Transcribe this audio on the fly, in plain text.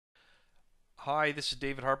Hi, this is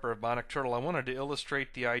David Harper of Bionic Turtle. I wanted to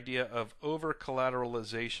illustrate the idea of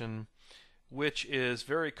over-collateralization, which is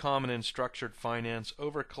very common in structured finance.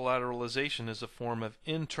 Over-collateralization is a form of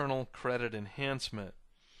internal credit enhancement.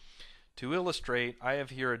 To illustrate, I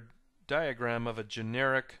have here a diagram of a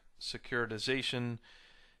generic securitization.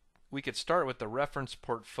 We could start with the reference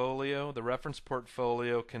portfolio. The reference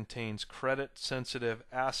portfolio contains credit-sensitive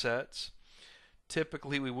assets.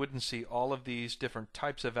 Typically, we wouldn't see all of these different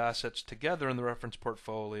types of assets together in the reference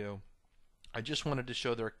portfolio. I just wanted to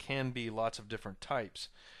show there can be lots of different types.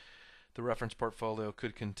 The reference portfolio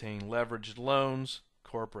could contain leveraged loans,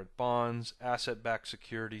 corporate bonds, asset-backed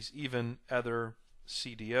securities, even other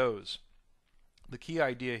CDOs. The key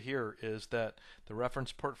idea here is that the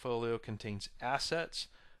reference portfolio contains assets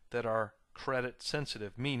that are credit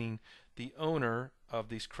sensitive, meaning the owner of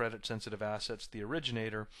these credit sensitive assets, the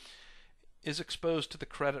originator, is exposed to the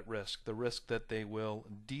credit risk, the risk that they will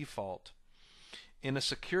default. In a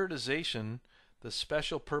securitization, the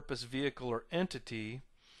special purpose vehicle or entity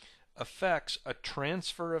affects a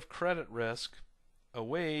transfer of credit risk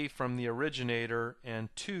away from the originator and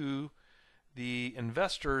to the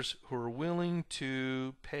investors who are willing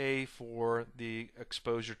to pay for the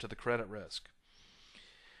exposure to the credit risk.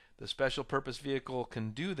 The special purpose vehicle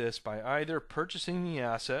can do this by either purchasing the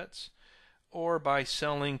assets or by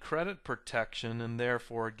selling credit protection and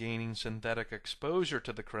therefore gaining synthetic exposure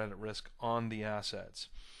to the credit risk on the assets.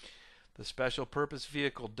 The special purpose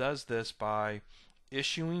vehicle does this by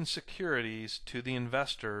issuing securities to the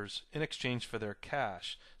investors in exchange for their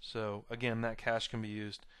cash. So again, that cash can be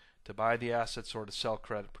used to buy the assets or to sell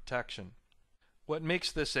credit protection. What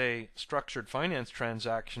makes this a structured finance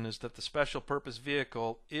transaction is that the special purpose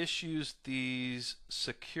vehicle issues these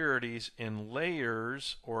securities in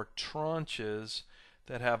layers or tranches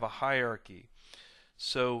that have a hierarchy.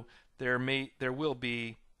 So there will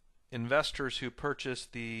be investors who purchase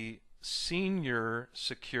the senior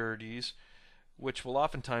securities, which will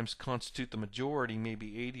oftentimes constitute the majority,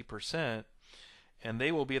 maybe 80%, and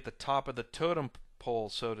they will be at the top of the totem pole,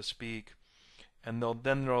 so to speak, and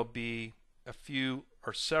then there'll be a few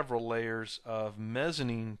or several layers of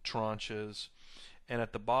mezzanine tranches, and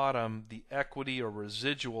at the bottom the equity or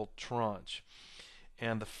residual tranche.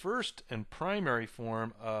 And the first and primary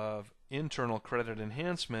form of internal credit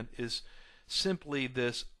enhancement is simply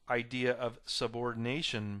this idea of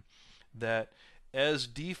subordination, that as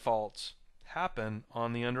defaults happen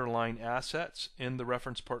on the underlying assets in the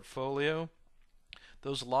reference portfolio,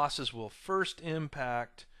 those losses will first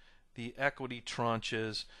impact the equity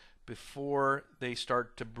tranches before they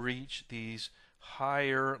start to breach these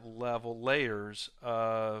higher level layers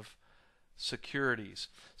of securities.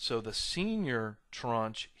 So the senior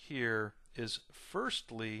tranche here is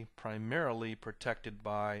firstly primarily protected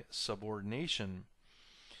by subordination.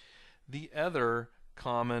 The other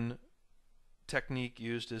common technique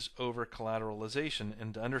used is over-collateralization,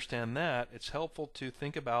 and to understand that, it's helpful to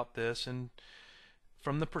think about this and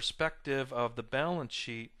from the perspective of the balance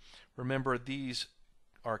sheet. Remember, these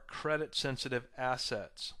are credit-sensitive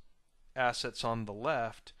assets on the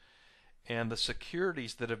left, and the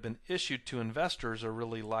securities that have been issued to investors are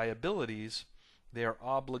really liabilities. They are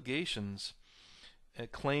obligations,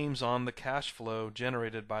 claims on the cash flow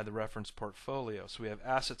generated by the reference portfolio. So we have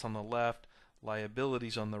assets on the left,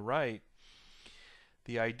 liabilities on the right.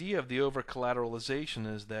 The idea of the over-collateralization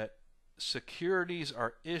is that securities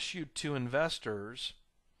are issued to investors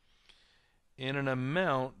in an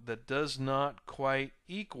amount that does not quite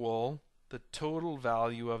equal the total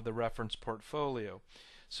value of the reference portfolio.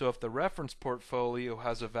 So if the reference portfolio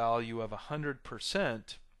has a value of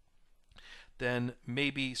 100%, then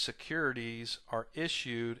maybe securities are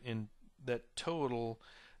issued in that total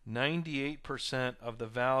 98% of the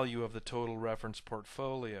value of the total reference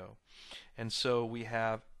portfolio. And so we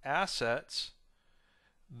have assets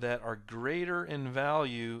that are greater in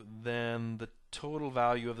value than the total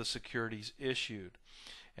value of the securities issued.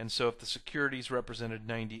 And so if the securities represented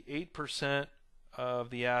 98% of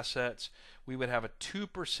the assets, we would have a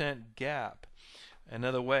 2% gap.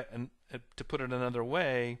 Another way, and to put it another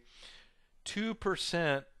way,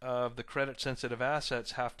 2% of the credit sensitive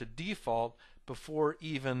assets have to default before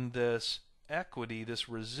even this equity, this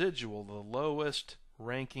residual, the lowest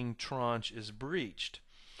ranking tranche, is breached.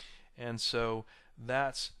 And so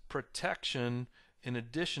that's protection in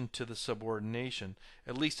addition to the subordination.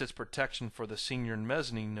 At least it's protection for the senior and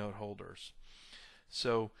mezzanine note holders.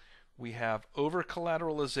 So we have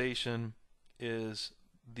over-collateralization is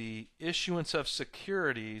the issuance of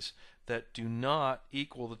securities that do not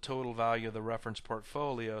equal the total value of the reference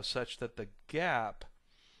portfolio, such that the gap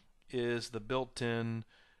is the built-in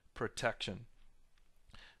protection.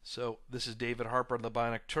 So this is David Harper, the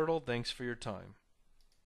Bionic Turtle. Thanks for your time.